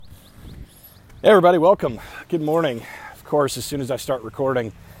Hey everybody, welcome. Good morning. Of course, as soon as I start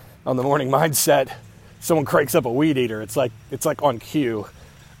recording on the Morning Mindset, someone cranks up a weed eater. It's like on cue.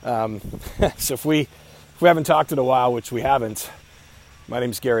 So if we haven't talked in a while, which we haven't, my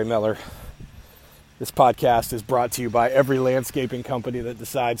name is Gary Miller. This podcast is brought to you by every landscaping company that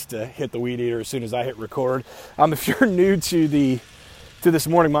decides to hit the weed eater as soon as I hit record. If you're new to this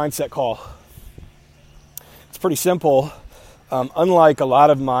Morning Mindset call, it's pretty simple. Unlike a lot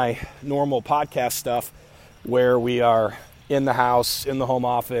of my normal podcast stuff where we are in the house, in the home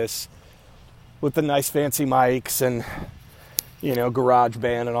office, with the nice fancy mics and, garage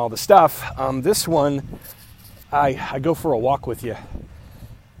band and all the stuff, this one, I go for a walk with you.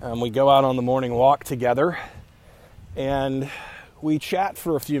 We go out on the morning walk together and we chat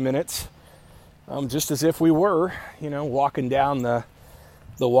for a few minutes, just as if we were, walking down the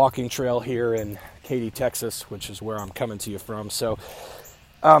walking trail here in Katy, Texas, which is where I'm coming to you from. So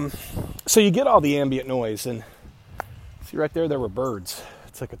you get all the ambient noise, and see right there were birds.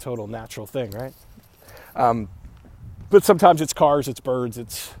 It's like a total natural thing, right? But sometimes it's cars, it's birds,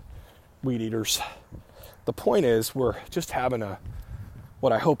 it's weed eaters. The point is, we're just having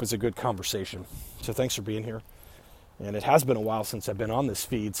what I hope is a good conversation. So thanks for being here. And it has been a while since I've been on this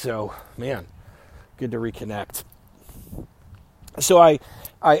feed, so man, good to reconnect. So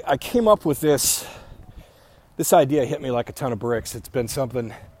I came up with this idea, hit me like a ton of bricks. It's been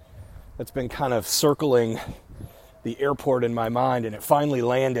something that's been kind of circling the airport in my mind, and it finally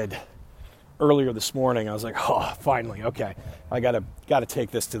landed earlier this morning. I was like, oh, finally, okay. I gotta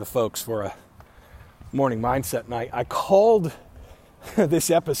take this to the folks for a morning mindset night. I called this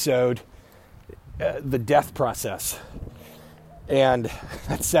episode The Death Process. And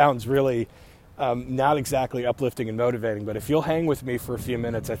that sounds really not exactly uplifting and motivating, but if you'll hang with me for a few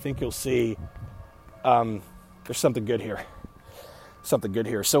minutes, I think you'll see there's something good here.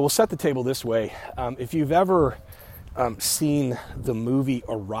 So we'll set the table this way. If you've ever seen the movie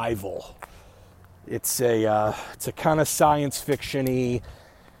Arrival, it's a kind of science fiction-y,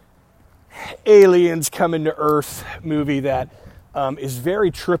 aliens coming to Earth movie that is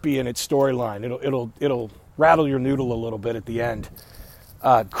very trippy in its storyline. It'll rattle your noodle a little bit at the end.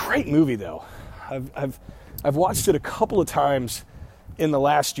 Great movie though. I've watched it a couple of times in the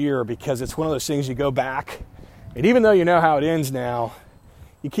last year because it's one of those things you go back, and even though you know how it ends now,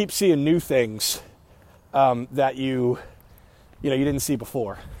 you keep seeing new things that you didn't see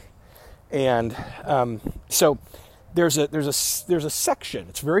before. And so there's a section,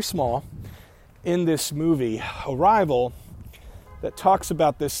 it's very small, in this movie Arrival that talks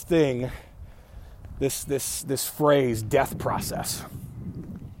about this thing, this phrase, death process.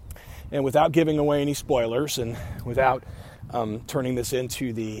 And without giving away any spoilers and without turning this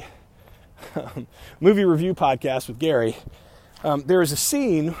into the movie review podcast with Gary, there is a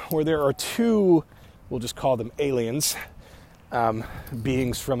scene where there are two, we'll just call them aliens,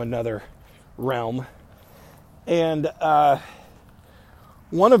 beings from another realm. And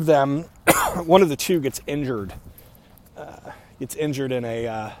one of the two gets injured. In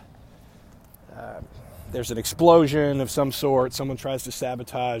a... There's an explosion of some sort. Someone tries to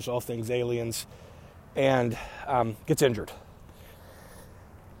sabotage all things aliens and gets injured.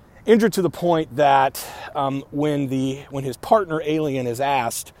 Injured to the point that when his partner alien is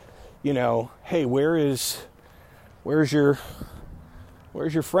asked, hey, where's your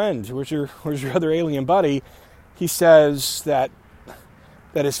friend? Where's your other alien buddy? He says that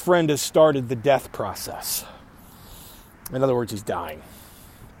his friend has started the death process. In other words, he's dying.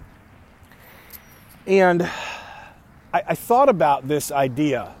 And I thought about this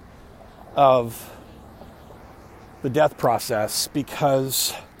idea of the death process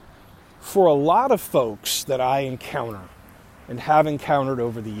because for a lot of folks that I encounter and have encountered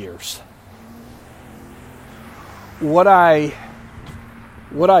over the years, what I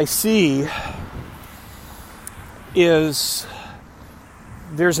see is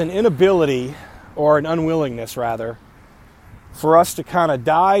there's an inability, or an unwillingness rather, for us to kind of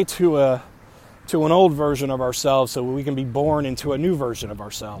die to an old version of ourselves so we can be born into a new version of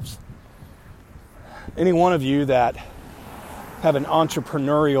ourselves. Any one of you that have an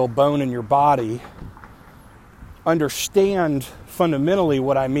entrepreneurial bone in your body understand fundamentally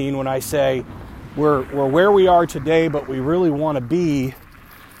what I mean when I say we're where we are today, but we really want to be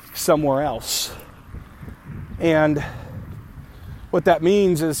somewhere else. And what that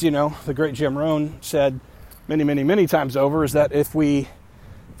means is, the great Jim Rohn said many, many, many times over, is that if we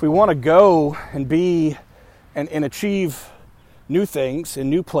want to go and be and achieve new things in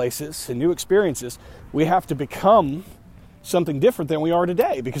new places and new experiences, we have to become something different than we are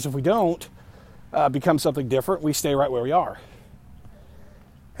today. Because if we don't become something different, we stay right where we are.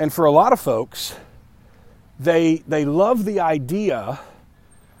 And for a lot of folks, they love the idea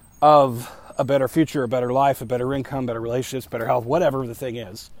of a better future, a better life, a better income, better relationships, better health, whatever the thing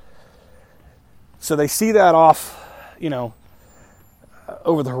is. So they see that off,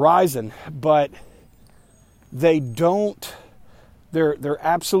 over the horizon, but they're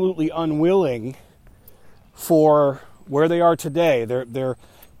absolutely unwilling for where they are today,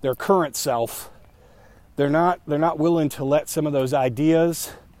 their current self. They're not willing to let some of those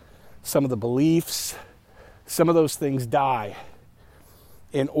ideas, some of the beliefs, some of those things die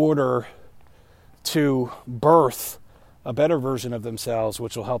in order to birth a better version of themselves,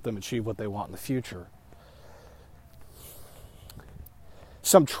 which will help them achieve what they want in the future.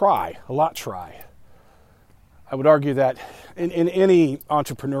 Some try, a lot try. I would argue that in any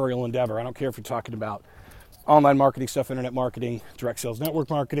entrepreneurial endeavor, I don't care if you're talking about online marketing stuff, internet marketing, direct sales network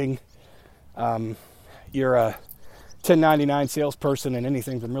marketing, you're a 1099 salesperson in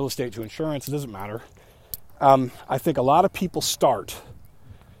anything from real estate to insurance, it doesn't matter. I think a lot of people start.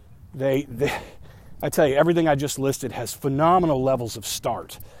 I tell you, everything I just listed has phenomenal levels of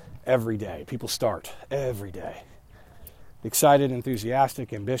start every day. People start every day. Excited,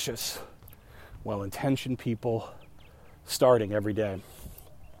 enthusiastic, ambitious, well-intentioned people starting every day.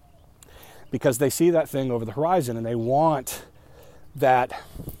 Because they see that thing over the horizon and they want that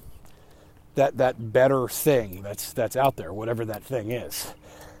better thing that's out there, whatever that thing is.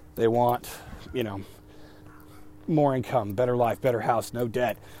 They want, more income, better life, better house, no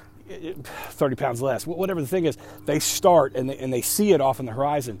debt, 30 pounds less, whatever the thing is. They start and they see it off on the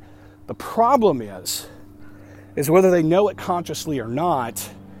horizon. The problem is whether they know it consciously or not,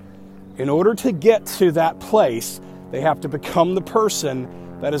 in order to get to that place, they have to become the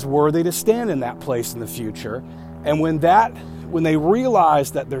person that is worthy to stand in that place in the future. And when they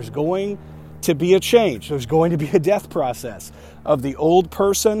realize that there's going to be a change, there's going to be a death process of the old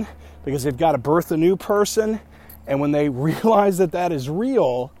person, because they've got to birth a new person, and when they realize that is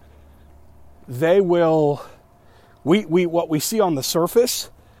real, they will, what we see on the surface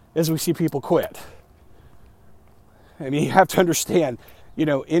is we see people quit. I mean, you have to understand,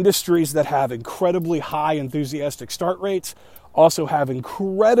 industries that have incredibly high enthusiastic start rates also have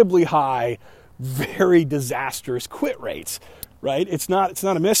incredibly high, very disastrous quit rates, right? It's not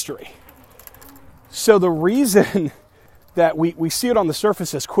a mystery. So the reason that we see it on the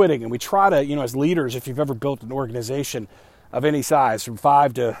surface as quitting, and we try to, as leaders, if you've ever built an organization of any size, from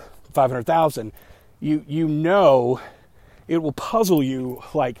 5 to 500,000, you know it will puzzle you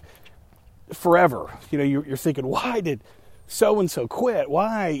like forever. You're thinking, why did so-and-so quit?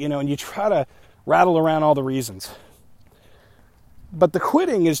 Why? And you try to rattle around all the reasons. But the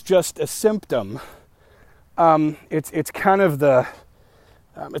quitting is just a symptom. It's kind of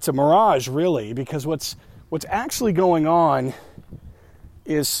it's a mirage, really, because what's actually going on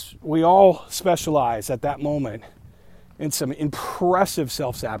is we all specialize at that moment in some impressive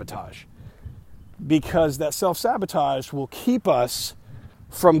self-sabotage, because that self-sabotage will keep us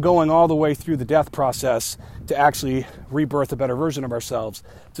from going all the way through the death process to actually rebirth a better version of ourselves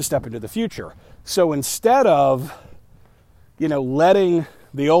to step into the future. So instead of, letting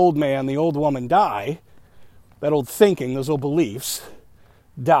the old man, the old woman die, that old thinking, those old beliefs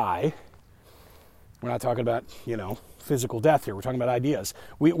die. We're not talking about, physical death here. We're talking about ideas.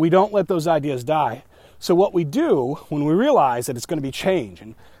 We don't let those ideas die. So what we do when we realize that it's going to be change,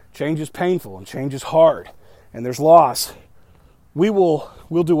 and change is painful, and change is hard, and there's loss, we'll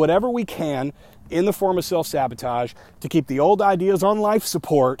do whatever we can in the form of self-sabotage to keep the old ideas on life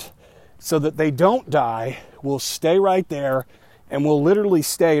support so that they don't die. We'll stay right there, and we'll literally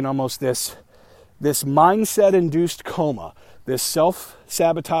stay in almost this mindset-induced coma, this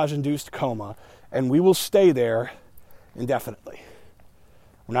self-sabotage-induced coma, and we will stay there indefinitely.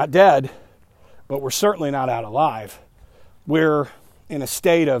 We're not dead, but we're certainly not out alive. We're in a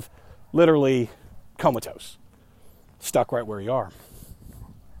state of literally comatose, stuck right where you are.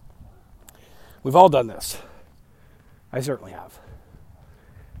 We've all done this. I certainly have.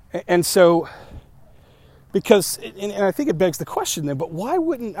 And so, because, and I think it begs the question then, but why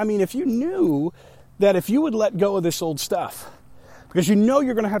wouldn't, if you knew that if you would let go of this old stuff, because you're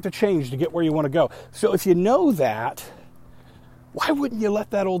going to have to change to get where you want to go. So if you know that, why wouldn't you let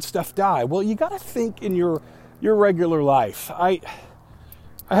that old stuff die? Well, you got to think in your regular life. I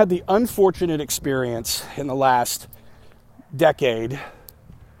had the unfortunate experience in the last decade,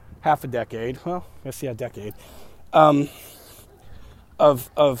 half a decade, decade,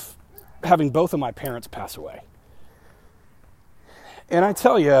 of having both of my parents pass away. And I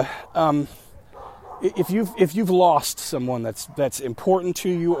tell you, if you've lost someone that's important to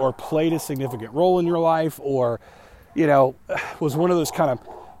you, or played a significant role in your life, or was one of those kind of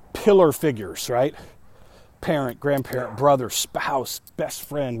pillar figures, right? Parent, grandparent, brother, spouse, best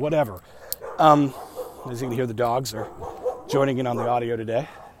friend, whatever. As you can hear, the dogs are joining in on the audio today.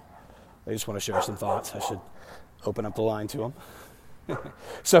 They just want to share some thoughts. I should open up the line to them.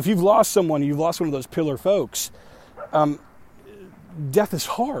 So if you've lost someone, you've lost one of those pillar folks, death is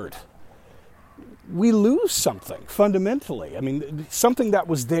hard. We lose something fundamentally. I mean, something that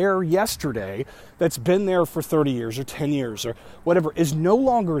was there yesterday, that's been there for 30 years or 10 years or whatever, is no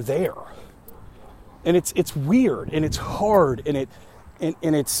longer there. And it's weird, and it's hard, and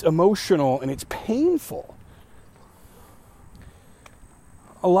it's emotional, and it's painful.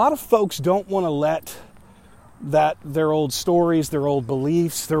 A lot of folks don't want to let their old stories, their old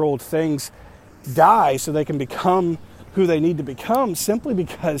beliefs, their old things die so they can become who they need to become, simply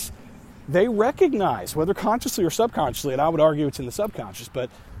because they recognize, whether consciously or subconsciously, and I would argue it's in the subconscious, but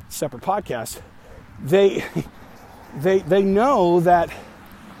separate podcast, they know that,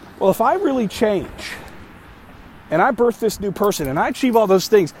 well, if I really change and I birth this new person and I achieve all those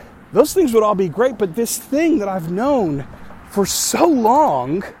things would all be great, but this thing that I've known for so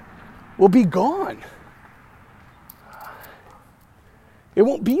long will be gone. It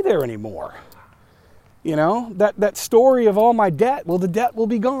won't be there anymore. You know, that story of all my debt, well, the debt will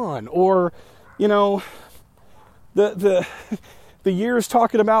be gone. Or, you know, the years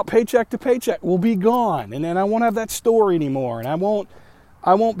talking about paycheck to paycheck will be gone. And then I won't have that story anymore. And I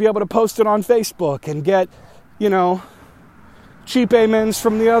won't be able to post it on Facebook and get, you know, cheap amens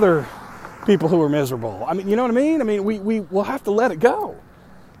from the other people who are miserable. I mean, you know what I mean? I mean, we will have to let it go.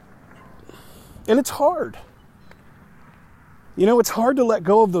 And it's hard. You know, it's hard to let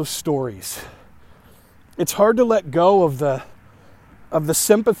go of those stories. It's hard to let go of the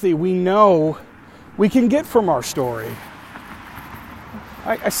sympathy we know we can get from our story.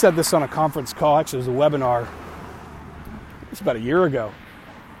 I said this on a conference call, actually it was a webinar. It's about a year ago.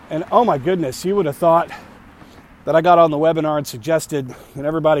 And oh my goodness, you would have thought that I got on the webinar and suggested that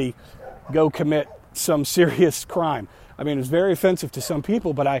everybody go commit some serious crime. I mean, it was very offensive to some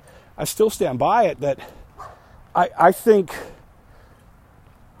people, but I still stand by it that I think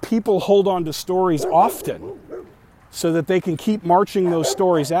people hold on to stories often so that they can keep marching those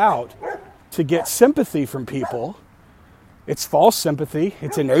stories out to get sympathy from people. It's false sympathy.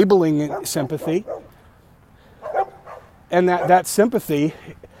 It's enabling sympathy. And that sympathy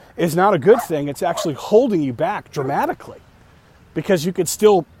is not a good thing. It's actually holding you back dramatically, because you could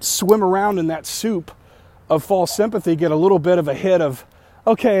still swim around in that soup of false sympathy, get a little bit of a hit of,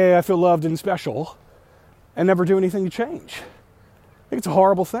 okay, I feel loved and special, and never do anything to change. I think it's a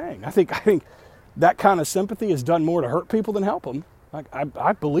horrible thing. I think that kind of sympathy has done more to hurt people than help them.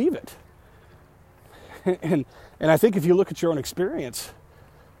 I believe it. And I think if you look at your own experience,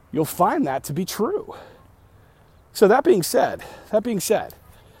 you'll find that to be true. So that being said,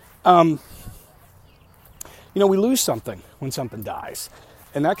 you know, we lose something when something dies.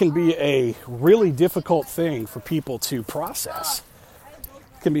 And that can be a really difficult thing for people to process.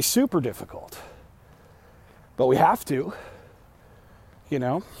 It can be super difficult. But we have to, you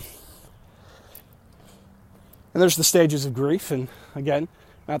know. And there's the stages of grief. And again,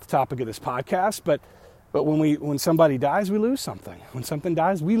 not the topic of this podcast, but when somebody dies, we lose something. When something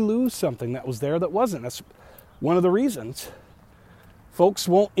dies, we lose something that was there that wasn't. That's one of the reasons folks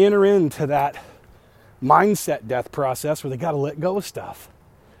won't enter into that mindset death process where they got to let go of stuff.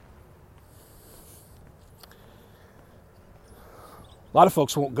 A lot of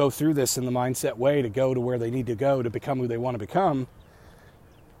folks won't go through this in the mindset way to go to where they need to go to become who they want to become,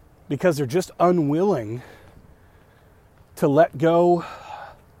 because they're just unwilling to let go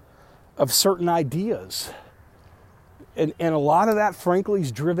of certain ideas. And a lot of that, frankly,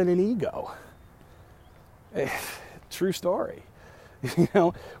 is driven in ego. True story. You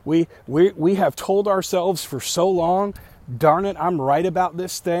know, we have told ourselves for so long, darn it, I'm right about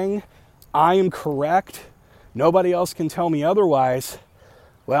this thing. I am correct. Nobody else can tell me otherwise.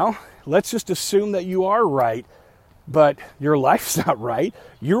 Well, let's just assume that you are right, but your life's not right.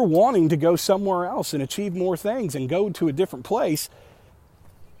 You're wanting to go somewhere else and achieve more things and go to a different place.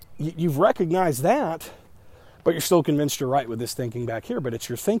 You've recognized that, but you're still convinced you're right with this thinking back here. But it's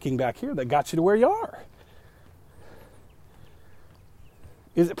your thinking back here that got you to where you are.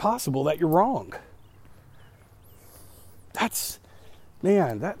 Is it possible that you're wrong? That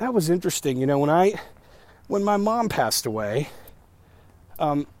was interesting. You know, when my mom passed away,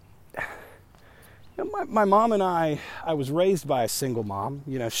 my mom and I was raised by a single mom.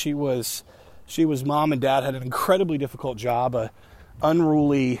 You know, she was mom and dad had an incredibly difficult job, a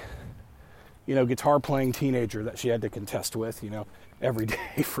unruly, you know, guitar playing teenager that she had to contest with, you know, every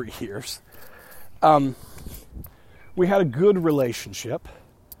day for years. We had a good relationship.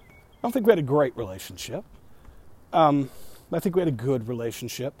 don't think we had a great relationship. I think we had a good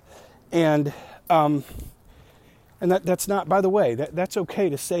relationship. And that's not, by the way, that's okay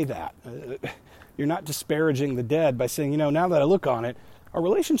to say that. You're not disparaging the dead by saying, now that I look on it, our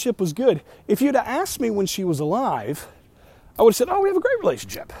relationship was good. If you'd have asked me when she was alive, I would have said, we have a great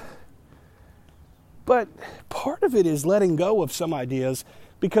relationship. But part of it is letting go of some ideas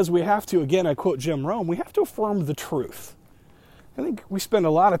because we have to, again, I quote Jim Rohn, we have to affirm the truth. I think we spend a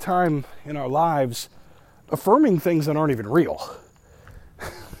lot of time in our lives affirming things that aren't even real.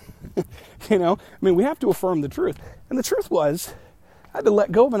 We have to affirm the truth. And the truth was, I had to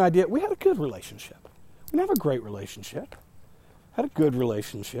let go of an idea. We had a good relationship. We didn't have a great relationship. Had a good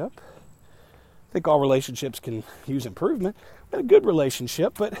relationship. I think all relationships can use improvement. We had a good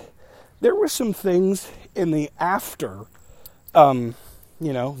relationship, but there were some things in the after, after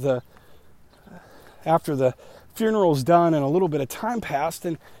the funeral's done and a little bit of time passed,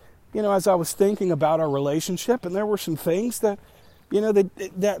 and as I was thinking about our relationship, and there were some things that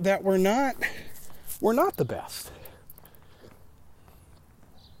that were not the best.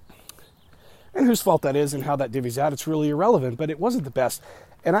 And whose fault that is and how that divvies out, it's really irrelevant, but it wasn't the best.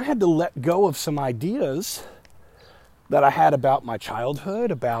 And I had to let go of some ideas that I had about my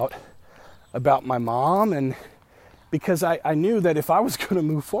childhood, about my mom, and because I knew that if I was going to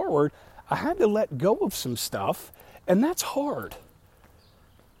move forward, I had to let go of some stuff, and that's hard.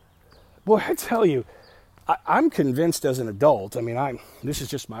 Boy, I tell you, I'm convinced as an adult, this is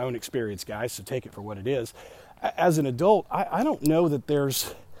just my own experience, guys, so take it for what it is. As an adult, I don't know that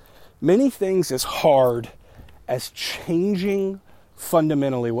there's many things as hard as changing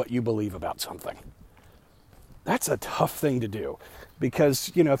fundamentally what you believe about something. That's a tough thing to do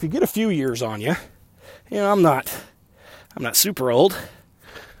because, if you get a few years on you, I'm not super old,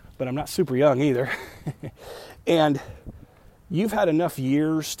 but I'm not super young either. And you've had enough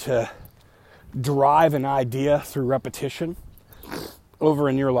years to drive an idea through repetition over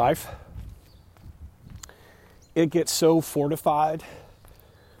in your life. It gets so fortified,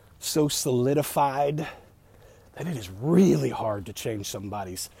 so solidified, that it is really hard to change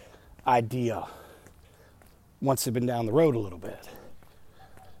somebody's idea once they've been down the road a little bit.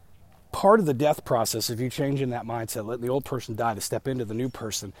 Part of the death process, if you change in that mindset, let the old person die to step into the new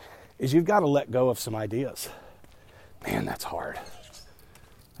person, is you've got to let go of some ideas. Man, that's hard.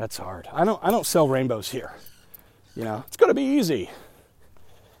 That's hard. I don't sell rainbows here. It's going to be easy.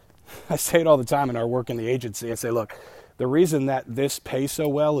 I say it all the time in our work in the agency. I say, look, the reason that this pays so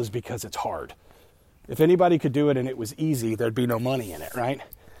well is because it's hard. If anybody could do it and it was easy, there'd be no money in it, right?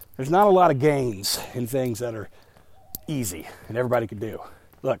 There's not a lot of gains in things that are easy and everybody could do.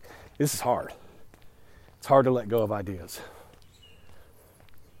 Look, this is hard. It's hard to let go of ideas.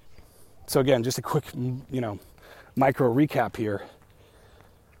 So again, just a quick, micro recap here.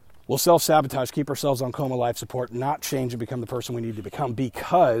 We'll self-sabotage, keep ourselves on coma life support, not change and become the person we need to become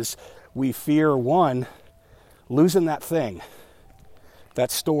because we fear, one, losing that thing,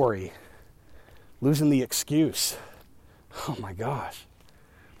 that story, losing the excuse. Oh my gosh,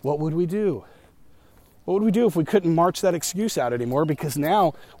 what would we do? What would we do if we couldn't march that excuse out anymore because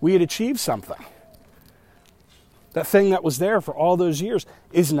now we had achieved something? That thing that was there for all those years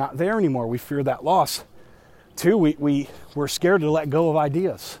is not there anymore. We fear that loss. Two, we're scared to let go of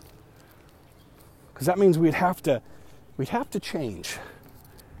ideas. Because that means we'd have to change.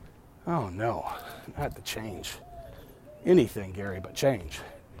 Oh no, not to change. Anything, Gary, but change.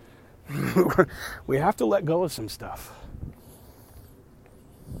 We have to let go of some stuff.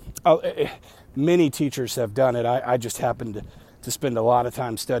 Many teachers have done it. I just happened to spend a lot of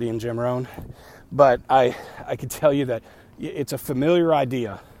time studying Jim Rohn. But I can tell you that it's a familiar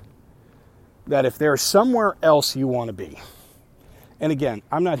idea that if there's somewhere else you want to be, and again,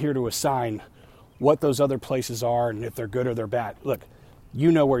 I'm not here to assign what those other places are and if they're good or they're bad. Look,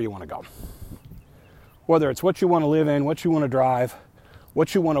 you know where you want to go. Whether it's what you want to live in, what you want to drive,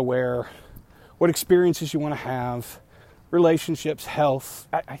 what you want to wear, what experiences you want to have, relationships, health,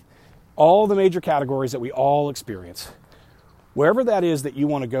 all the major categories that we all experience. Wherever that is that you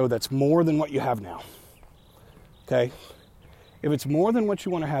want to go, that's more than what you have now. Okay? If it's more than what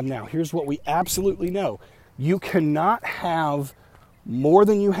you want to have now, here's what we absolutely know. You cannot have more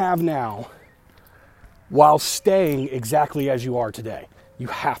than you have now while staying exactly as you are today. You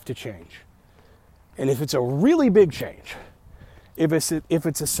have to change. And if it's a really big change, if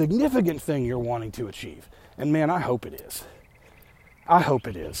it's a significant thing you're wanting to achieve, and man, I hope it is. I hope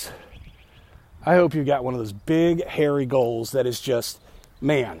it is. I hope you got one of those big, hairy goals that is just,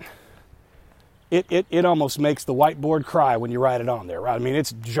 man, it almost makes the whiteboard cry when you write it on there, right? I mean,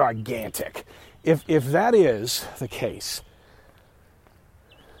 it's gigantic. If that is the case,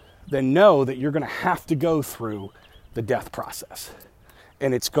 then know that you're going to have to go through the death process.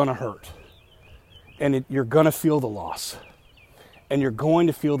 And it's going to hurt. And you're going to feel the loss. And you're going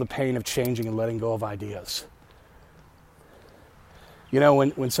to feel the pain of changing and letting go of ideas. You know,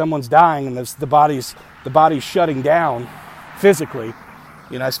 when someone's dying and the body's shutting down physically,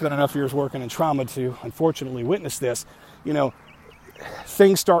 you know, I spent enough years working in trauma to unfortunately witness this. You know,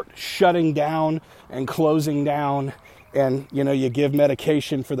 things start shutting down and closing down, and, you know, you give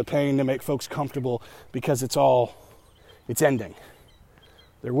medication for the pain to make folks comfortable because it's ending.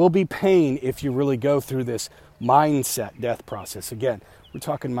 There will be pain if you really go through this mindset death process. Again, we're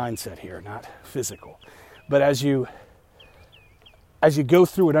talking mindset here, not physical. But as you go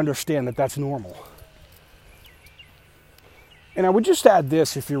through it, understand that that's normal. And I would just add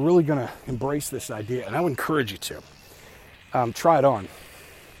this, if you're really going to embrace this idea, and I would encourage you to, try it on.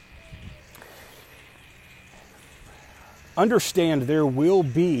 Understand there will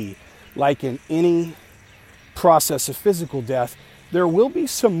be, like in any process of physical death, there will be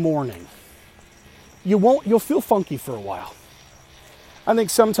some mourning. You'll feel funky for a while. I think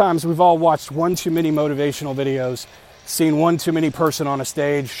sometimes we've all watched one too many motivational videos, seen one too many person on a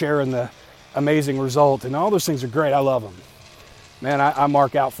stage sharing the amazing result, and all those things are great. I love them. Man, I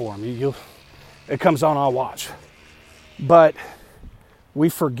mark out for them. It comes on, I'll watch. But we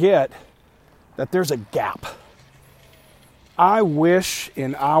forget that there's a gap. I wish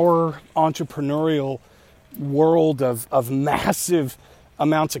in our entrepreneurial world of massive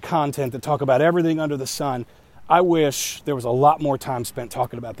amounts of content that talk about everything under the sun, I wish there was a lot more time spent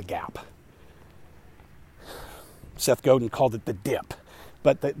talking about the gap. Seth Godin called it the dip,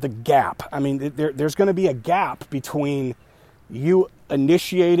 but the gap. I mean, there's going to be a gap between you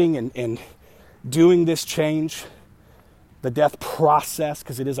initiating and doing this change, the death process,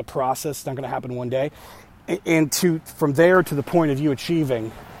 because it is a process, it's not going to happen one day, and from there to the point of you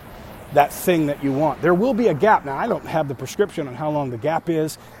achieving that thing that you want. There will be a gap. Now, I don't have the prescription on how long the gap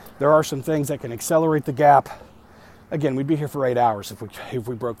is. There are some things that can accelerate the gap. Again, we'd be here for 8 hours if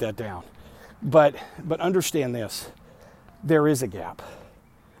we broke that down. But understand this. There is a gap.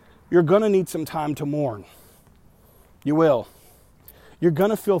 You're going to need some time to mourn. You will. You're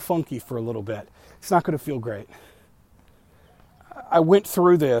going to feel funky for a little bit. It's not going to feel great. I went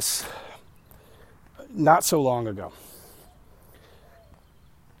through this not so long ago.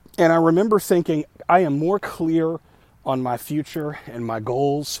 And I remember thinking, I am more clear on my future and my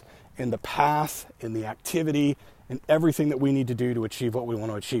goals and the path and the activity and everything that we need to do to achieve what we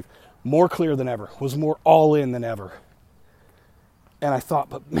want to achieve. More clear than ever. Was more all in than ever. And I thought,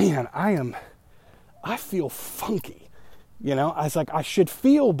 but man, I feel funky. You know, I was like, I should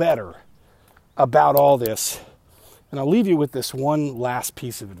feel better about all this. And I'll leave you with this one last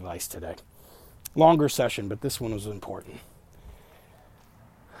piece of advice today. Longer session, but this one was important.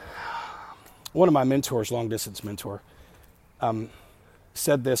 One of my mentors, long distance mentor,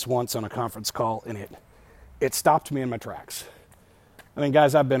 said this once on a conference call, and it stopped me in my tracks. I mean,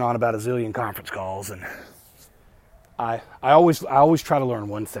 guys, I've been on about a zillion conference calls, and I always try to learn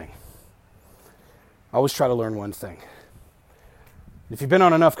one thing. If you've been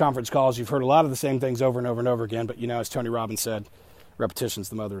on enough conference calls, you've heard a lot of the same things over and over and over again, but you know, as Tony Robbins said, repetition's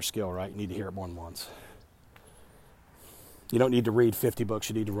the mother of skill, right? You need to hear it more than once. You don't need to read 50 books,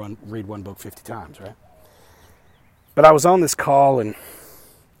 you need to read one book 50 times, right? But I was on this call, and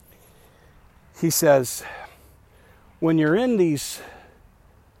he says, when you're in these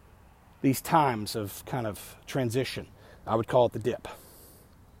times of kind of transition, I would call it the dip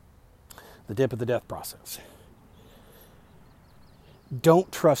of the death process.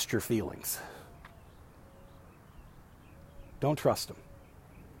 Don't trust your feelings. Don't trust them.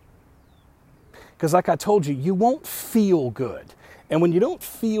 Because like I told you, you won't feel good. And when you don't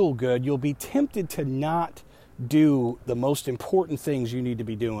feel good, you'll be tempted to not do the most important things you need to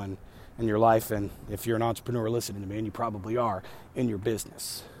be doing in your life. And if you're an entrepreneur listening to me, and you probably are, in your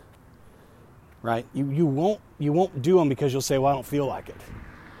business. Right? You won't do them because you'll say, well, I don't feel like it.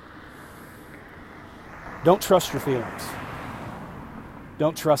 Don't trust your feelings.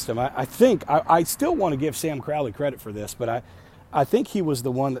 Don't trust them. I think, I still want to give Sam Crowley credit for this, but I think he was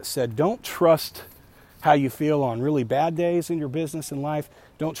the one that said, don't trust how you feel on really bad days in your business and life.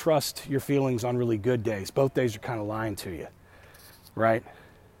 Don't trust your feelings on really good days. Both days are kind of lying to you, right?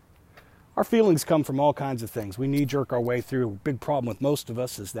 Our feelings come from all kinds of things. We knee-jerk our way through. A big problem with most of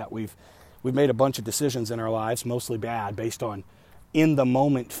us is that we've made a bunch of decisions in our lives, mostly bad, based on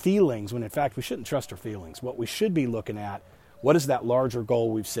in-the-moment feelings, when in fact we shouldn't trust our feelings. What we should be looking at, what is that larger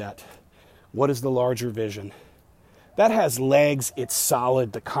goal we've set? What is the larger vision? That has legs, it's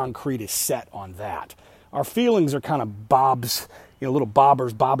solid, the concrete is set on that. Our feelings are kind of bobs little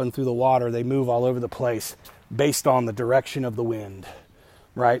bobbers bobbing through the water. They move all over the place based on the direction of the wind,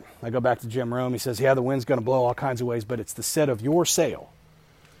 right? I go back to Jim Rome. He says, yeah, the wind's going to blow all kinds of ways, but it's the set of your sail,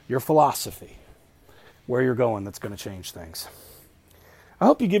 your philosophy, where you're going that's going to change things. I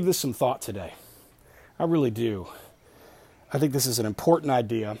hope you give this some thought today. I really do. I think this is an important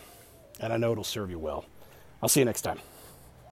idea, and I know it'll serve you well. I'll see you next time.